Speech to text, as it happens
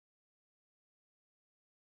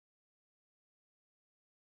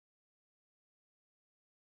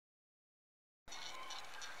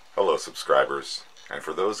Hello subscribers, and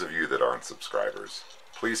for those of you that aren't subscribers,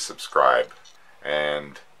 please subscribe,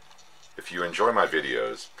 and if you enjoy my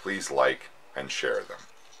videos, please like and share them.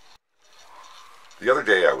 The other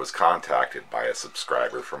day I was contacted by a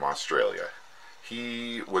subscriber from Australia.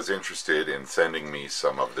 He was interested in sending me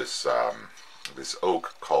some of this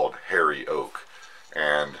oak called hairy oak,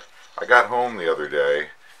 and I got home the other day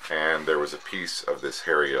and there was a piece of this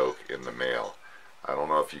hairy oak in the mail. I don't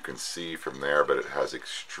know if you can see from there, but it has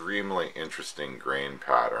extremely interesting grain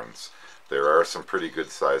patterns. There are some pretty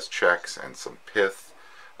good sized checks and some pith.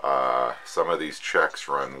 Some of these checks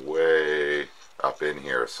run way up in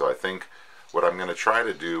here, so I think what I'm going to try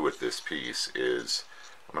to do with this piece is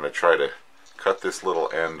I'm going to try to cut this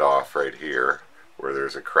little end off right here where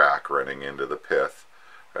there's a crack running into the pith,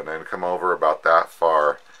 and then come over about that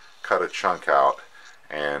far, cut a chunk out,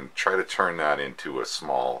 and try to turn that into a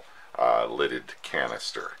small lidded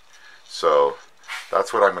canister. So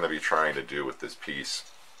that's what I'm going to be trying to do with this piece.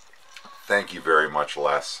 Thank you very much,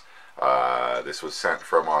 Les. This was sent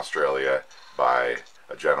from Australia by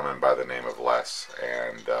a gentleman by the name of Les,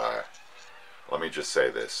 and let me just say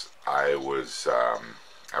this: I was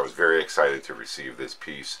very excited to receive this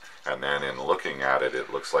piece, and then in looking at it,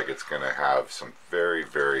 it looks like it's going to have some very,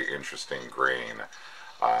 very interesting grain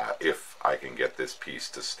if I can get this piece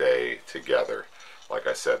to stay together. Like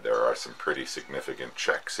I said, there are some pretty significant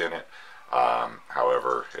checks in it.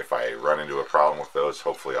 However, if I run into a problem with those,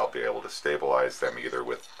 hopefully I'll be able to stabilize them either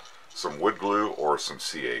with some wood glue or some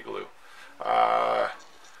CA glue.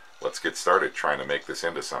 Let's get started trying to make this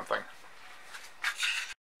into something.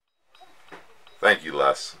 Thank you,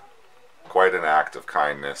 Les. Quite an act of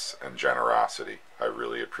kindness and generosity. I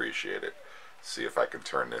really appreciate it. See if I can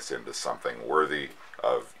turn this into something worthy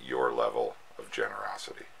of your level of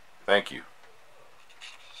generosity. Thank you.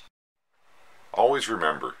 Always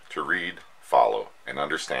remember to read, follow, and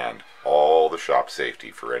understand all the shop safety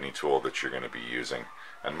for any tool that you're going to be using.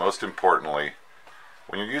 And most importantly,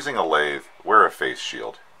 when you're using a lathe, wear a face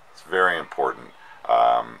shield. It's very important.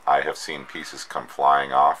 I have seen pieces come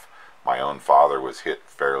flying off. My own father was hit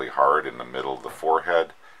fairly hard in the middle of the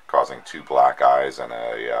forehead, causing 2 black eyes and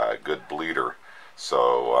a good bleeder.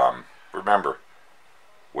 So remember,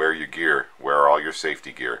 wear your gear, wear all your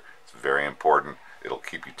safety gear. It's very important. It'll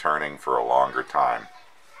keep you turning for a longer time.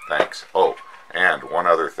 Thanks. Oh, and one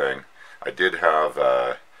other thing. I did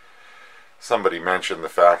have somebody mention the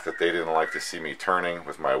fact that they didn't like to see me turning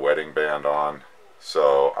with my wedding band on.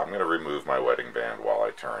 So I'm going to remove my wedding band while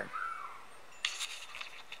I turn.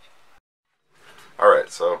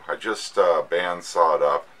 Alright, so I just band sawed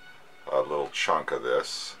up a little chunk of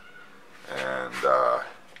this. And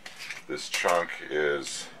this chunk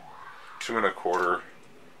is 2 1/4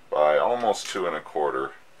 by almost 2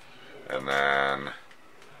 1/4, and then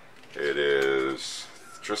it is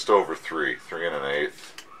just over 3 1/8,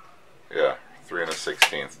 yeah, 3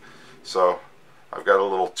 1/16. So I've got a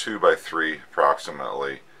little 2 by 3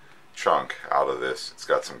 approximately chunk out of this. It's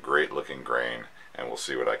got some great looking grain, and we'll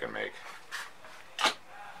see what I can make.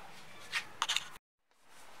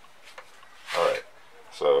 Alright,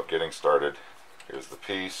 so getting started. Here's the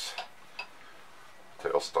piece.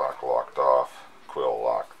 Tailstock locked off, quill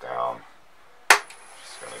locked down.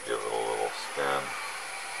 Just going to give it a little spin.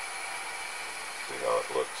 See how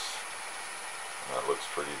it looks. And that looks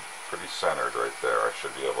pretty centered right there. I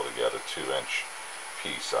should be able to get a 2-inch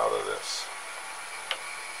piece out of this.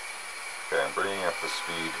 Okay, I'm bringing up the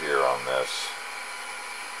speed here on this.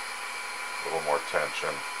 A little more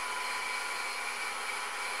tension.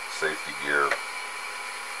 Safety gear.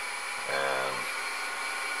 And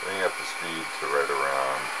bringing up the speed to right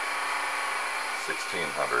around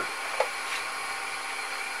 1600.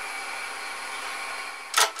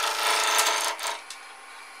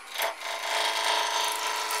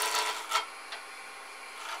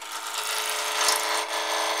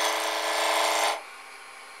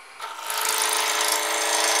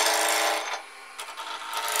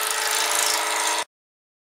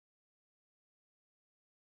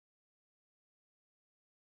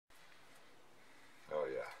 Oh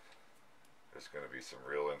yeah. There's going to be some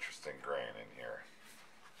real interesting grain in here.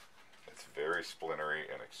 It's very splintery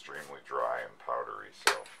and extremely dry and powdery,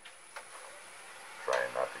 so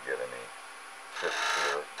trying not to get any tips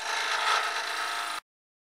here.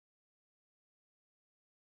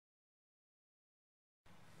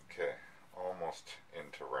 Okay, almost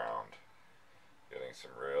into round. Getting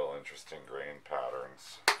some real interesting grain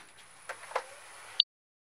patterns.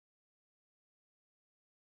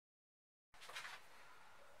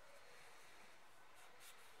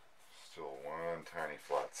 Still one tiny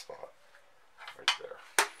flat spot right there.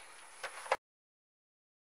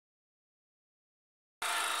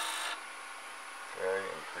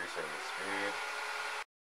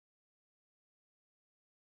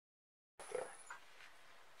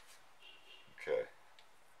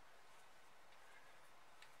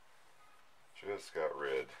 just got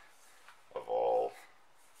rid of all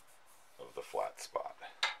of the flat spot.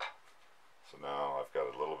 So now I've got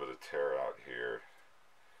a little bit of tear out here,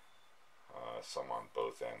 some on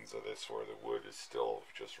both ends of this where the wood is still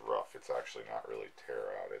just rough. It's actually not really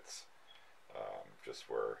tear out, it's just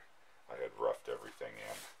where I had roughed everything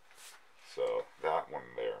in. So that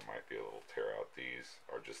one there might be a little tear out. These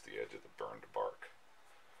are just the edge of the burned bark.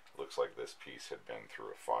 Looks like this piece had been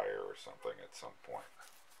through a fire or something at some point.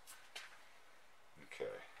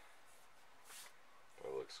 Okay,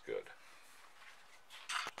 that looks good.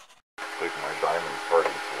 Take my diamond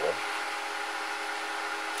parting tool.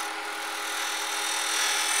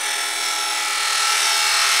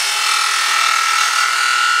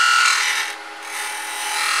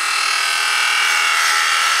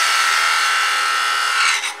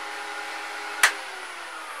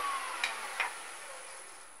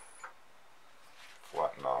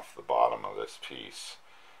 Flatten off the bottom of this piece.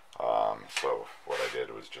 So what I did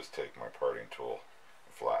was just take my parting tool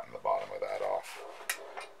and flatten the bottom of that off.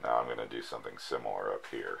 Now I'm going to do something similar up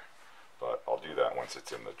here, but I'll do that once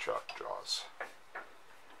it's in the chuck jaws.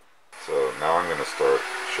 So now I'm going to start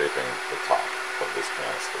shaping the top of this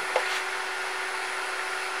canister.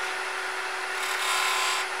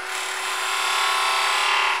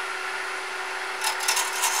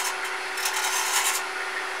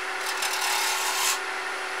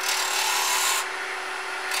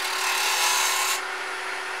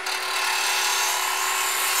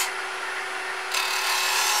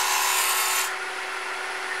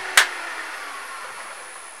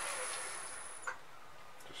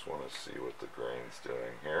 Just want to see what the grain's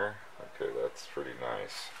doing here. Okay, that's pretty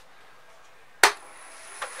nice.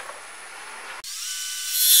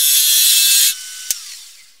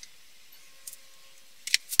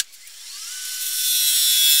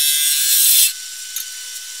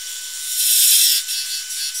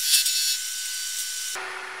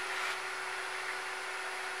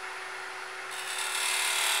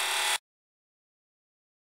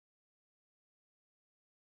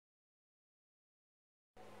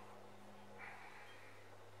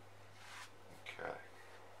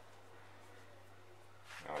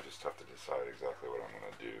 Now I just have to decide exactly what I'm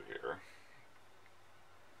going to do here.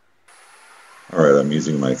 Alright, I'm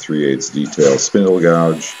using my 3/8 detail spindle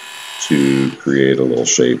gouge to create a little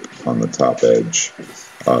shape on the top edge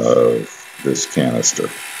of this canister.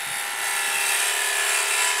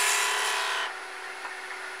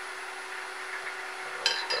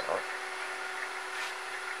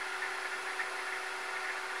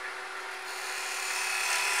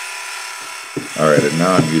 Alright, and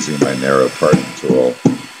now I'm using my narrow parting tool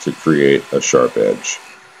to create a sharp edge.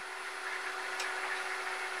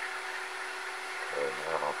 Okay,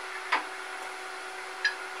 now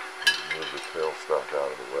move the tailstock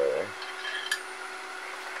out of the way.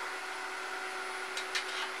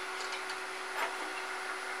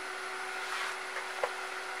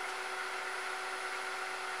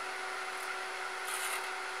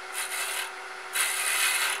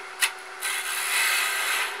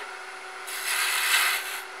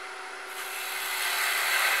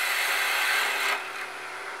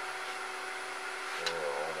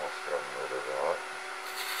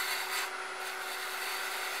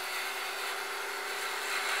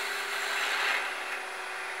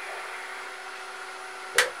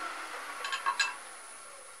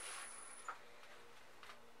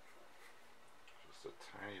 Just a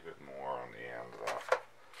tiny bit more on the end of that.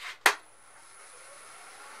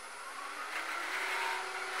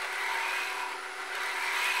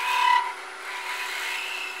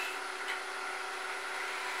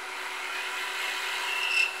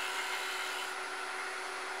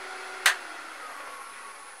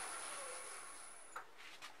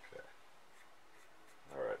 Okay.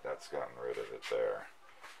 Alright, that's gotten rid of it there.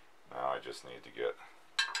 Now I just need to get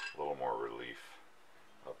a little more relief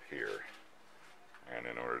up here. And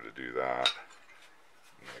in order to do that,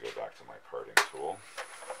 I'm going to go back to my parting tool.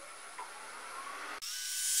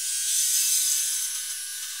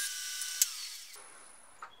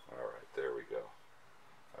 Alright, there we go.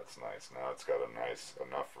 That's nice. Now it's got a nice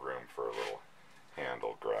enough room for a little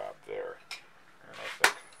handle grab there. And I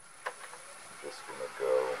think I'm just going to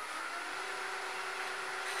go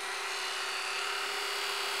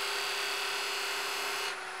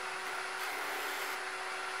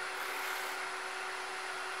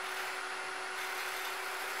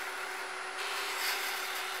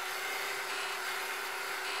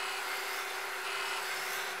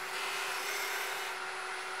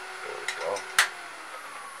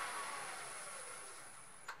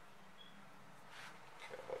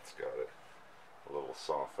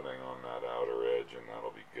softening on that outer edge, and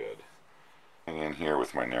that'll be good. In here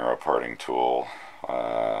with my narrow parting tool,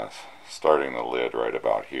 starting the lid right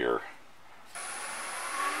about here.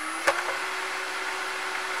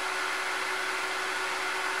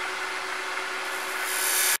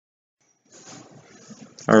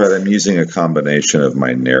 Alright, I'm using a combination of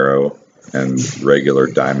my narrow and regular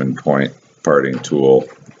diamond point parting tool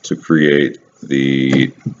to create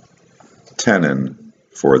the tenon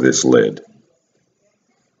for this lid.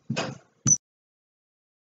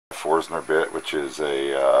 Forstner bit, which is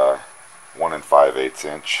a 1 5/8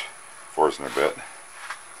 inch Forstner bit,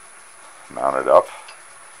 mounted up.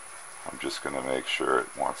 I'm just going to make sure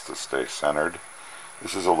it wants to stay centered.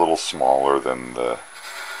 This is a little smaller than the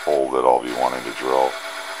hole that I'll be wanting to drill.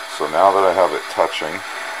 So now that I have it touching,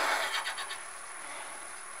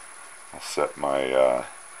 I'll set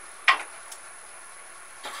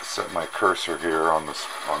my cursor here on the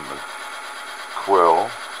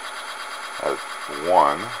quill at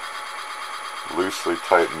 1. Loosely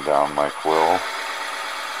tighten down my quill,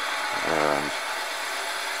 and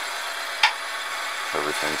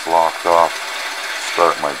everything's locked off.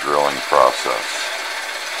 Start my drilling process.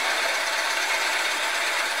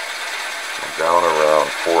 I'm down around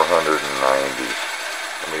 490.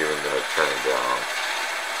 I'm even going to turn it down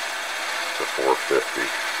to 450.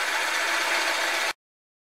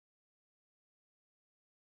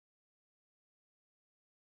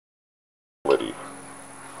 Liddy.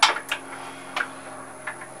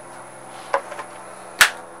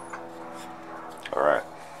 Alright,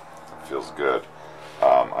 feels good.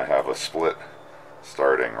 I have a split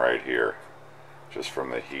starting right here, just from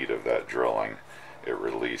the heat of that drilling. It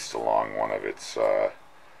released along one of its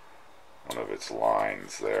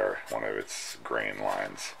lines there, one of its grain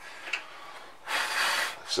lines.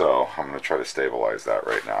 So I'm going to try to stabilize that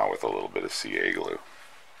right now with a little bit of CA glue.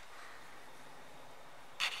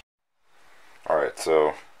 Alright,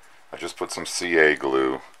 so I just put some CA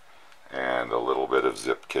glue and a little bit of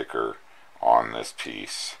zip kicker on this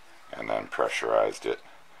piece, and then pressurized it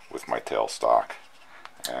with my tailstock,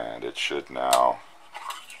 and it should now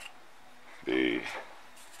be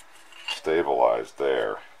stabilized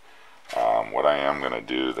there. What I am going to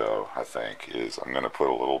do, though, I think, is I'm going to put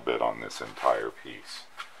a little bit on this entire piece,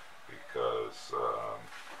 because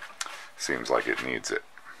it seems like it needs it.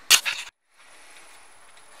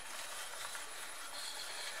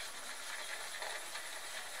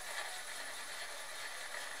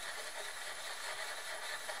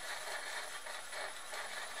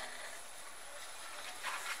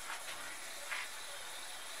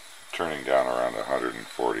 Turning down around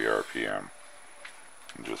 140 RPM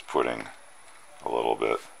and just putting a little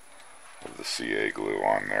bit of the CA glue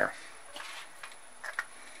on there.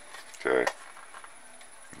 Okay,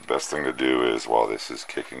 the best thing to do is, while this is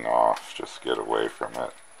kicking off, just get away from it.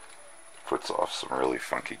 It puts off some really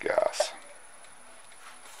funky gas.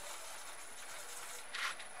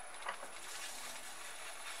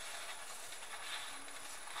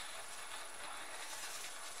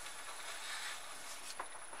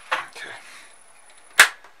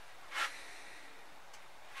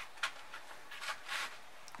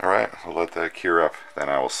 Alright, we'll let that cure up, then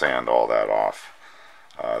I will sand all that off.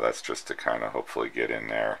 That's just to kind of hopefully get in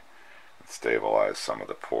there and stabilize some of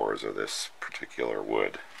the pores of this particular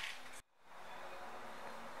wood.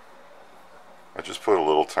 I just put a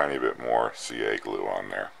little tiny bit more CA glue on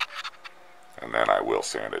there, and then I will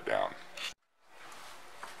sand it down.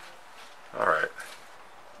 Alright,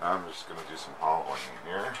 now I'm just going to do some hollowing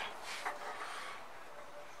in here.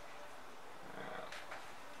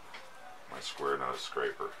 My square nose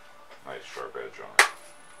scraper, nice sharp edge on it.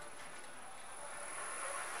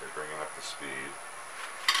 Okay, bringing up the speed,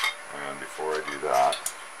 and before I do that,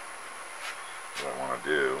 what I want to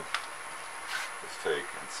do is take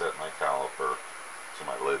and set my caliper to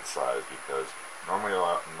my lid size, because normally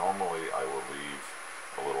I will leave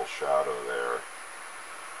a little shadow there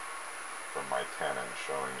from my tenon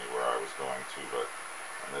showing me where I was going to, but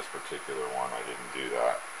on this particular one I didn't do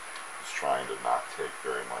that. I was trying to not take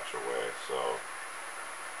very much away, so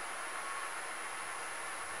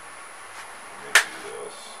let me do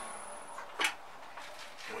this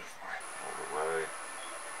with my overlay.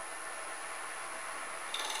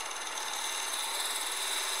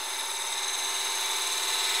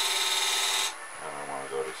 And I want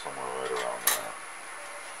to go to somewhere right around there.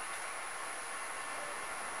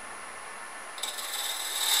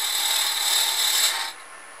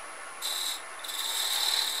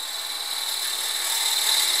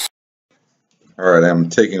 Alright, I'm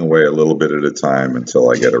taking away a little bit at a time until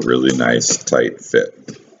I get a really nice tight fit.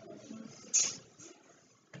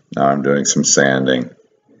 Now I'm doing some sanding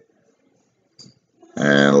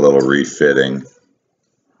and a little refitting.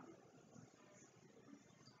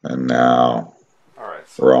 And now Alright,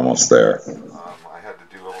 so we're almost there. I had to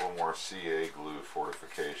do a little more CA glue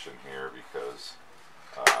fortification here because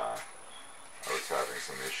I was having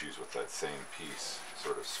some issues with that same piece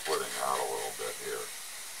sort of splitting out a little bit here.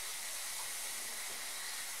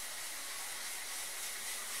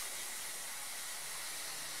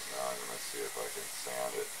 Now I'm going to see if I can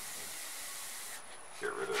sand it and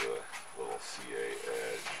get rid of the little CA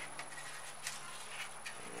edge.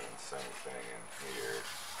 And then same thing in here.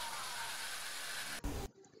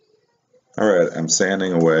 Alright, I'm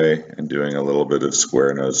sanding away and doing a little bit of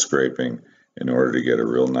square nose scraping in order to get a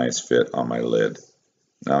real nice fit on my lid.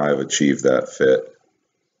 Now I've achieved that fit,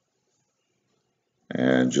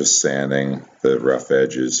 and just sanding the rough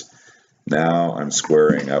edges. Now I'm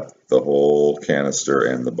squaring up the whole canister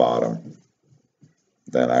and the bottom.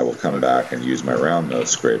 Then I will come back and use my round nose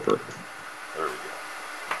scraper. There we go.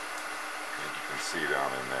 And you can see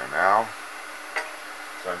down in there now.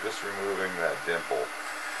 So I'm just removing that dimple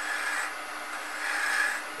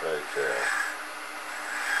right there.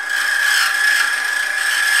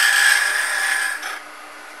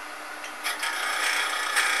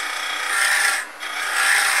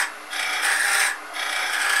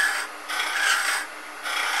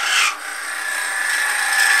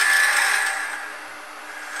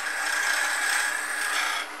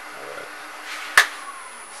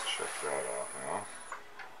 Check that out now.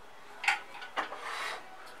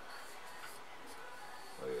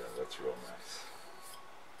 Oh yeah, that's real nice.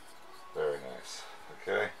 Very nice.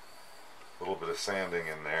 Okay. A little bit of sanding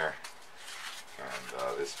in there.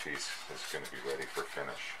 And this piece is going to be ready for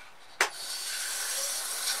finish.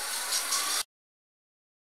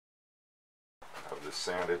 I've just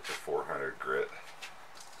sanded to 400 grit.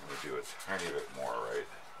 I'm going to do a tiny bit more right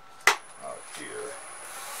out here.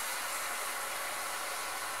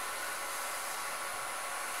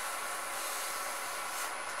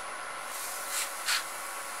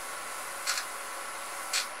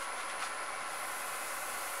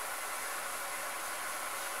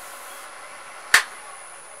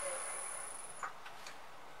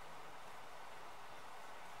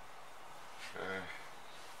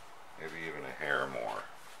 Maybe even a hair more.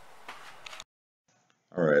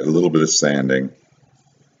 Alright, a little bit of sanding,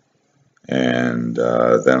 and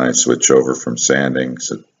then I switch over from sanding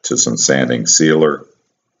to some sanding sealer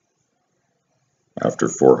after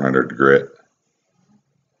 400 grit.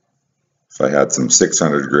 If I had some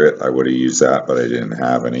 600 grit, I would have used that, but I didn't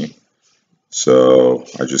have any. So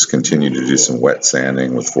I just continue to do some wet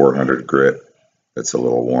sanding with 400 grit. It's a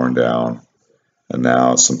little worn down. And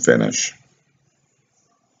now some finish.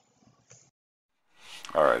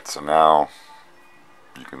 Alright, so now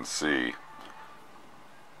you can see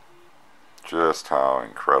just how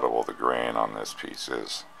incredible the grain on this piece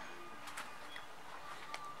is.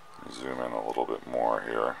 Zoom in a little bit more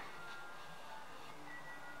here.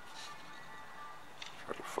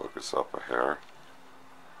 Try to focus up a hair.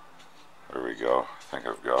 There we go. I think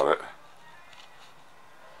I've got it.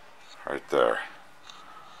 Right there.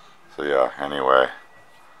 So yeah, anyway,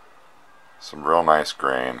 some real nice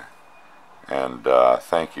grain. And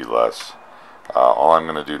thank you, Les. All I'm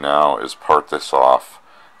going to do now is part this off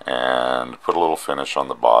and put a little finish on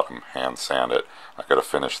the bottom, hand sand it. I've got to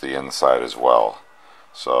finish the inside as well.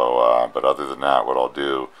 So, but other than that, what I'll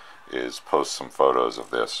do is post some photos of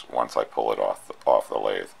this once I pull it off the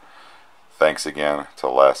lathe. Thanks again to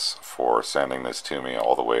Les for sending this to me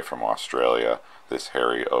all the way from Australia. This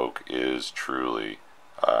hairy oak is truly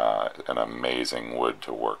an amazing wood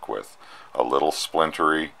to work with. A little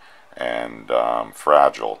splintery and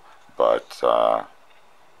fragile, but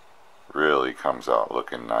really comes out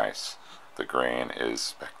looking nice. The grain is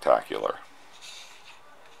spectacular.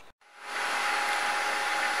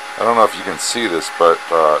 I don't know if you can see this, but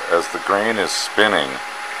as the grain is spinning,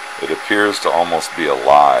 it appears to almost be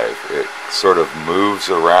alive. It sort of moves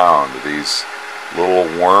around. These little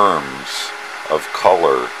worms of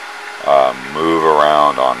color move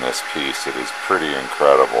around on this piece. It is pretty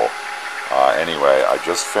incredible. Anyway, I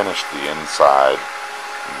just finished the inside.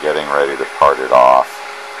 I'm getting ready to part it off.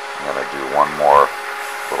 I'm going to do one more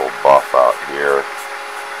little buff out here.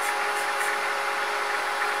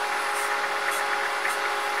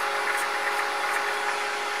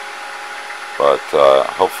 But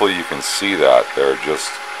hopefully you can see that. They're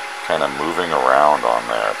just kind of moving around on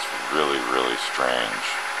there. It's really, really strange.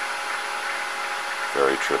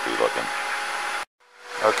 Very trippy looking.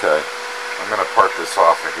 Okay, I'm going to part this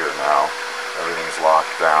off of here now. Everything's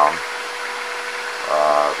locked down.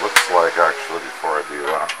 Looks like, actually, before I do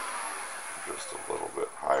that, just a little bit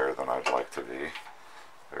higher than I'd like to be.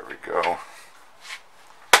 There we go.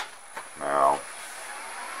 Now,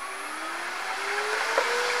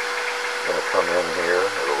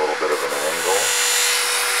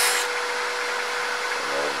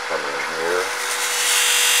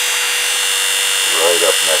 right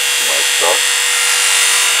up next to my stuff.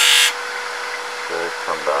 Okay,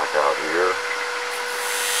 come back out here.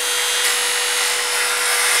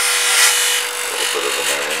 A little bit of an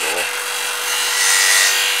angle.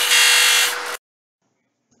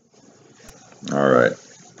 Alright,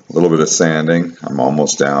 a little bit of sanding. I'm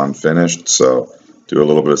almost down finished, so do a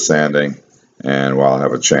little bit of sanding, and while I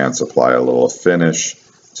have a chance, apply a little finish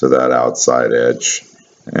to that outside edge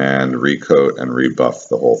and recoat and rebuff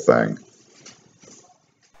the whole thing.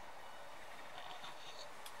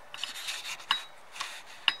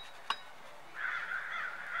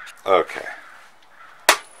 Okay,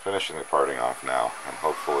 finishing the parting off now, and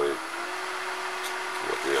hopefully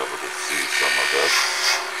you'll be able to see some of this.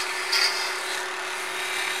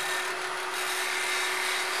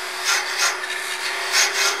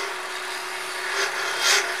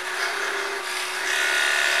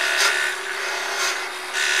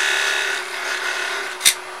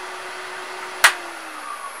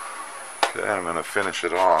 Okay, I'm going to finish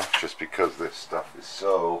it off just because this stuff is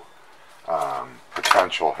so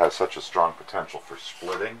has such a strong potential for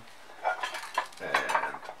splitting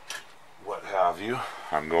and what have you.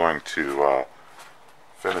 I'm going to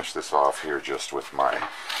finish this off here just with my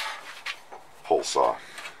pull saw.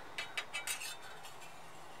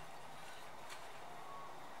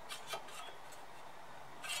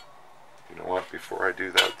 You know what, before I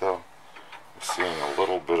do that though, I'm seeing a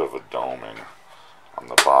little bit of a doming on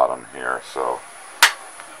the bottom here, so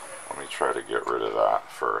let me try to get rid of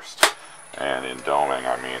that first. And in doming,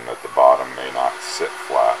 I mean that the bottom may not sit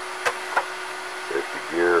flat.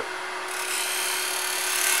 Safety gear.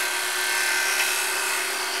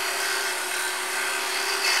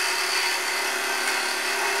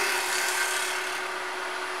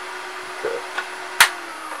 Okay.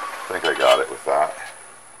 I think I got it with that.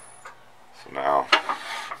 So now,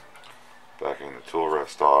 backing the tool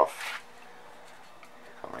rest off,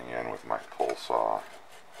 coming in with my pull saw,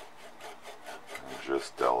 and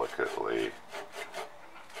just delicately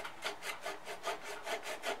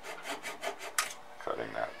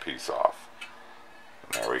cutting that piece off.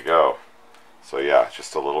 And there we go. So yeah,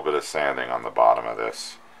 just a little bit of sanding on the bottom of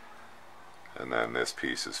this, and then this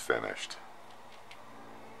piece is finished.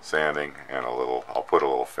 Sanding and I'll put a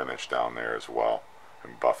little finish down there as well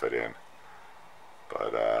and buff it in.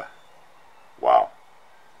 But wow,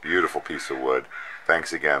 beautiful piece of wood.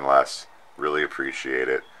 Thanks again, Les. Really appreciate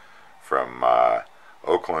it. From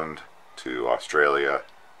Oakland to Australia,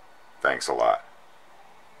 thanks a lot.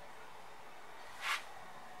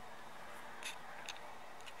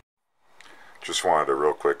 Just wanted to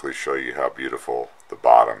real quickly show you how beautiful the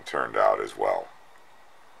bottom turned out as well.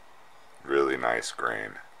 Really nice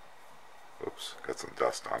grain. Oops, got some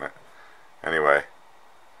dust on it. Anyway,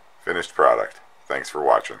 finished product. Thanks for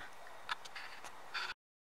watching.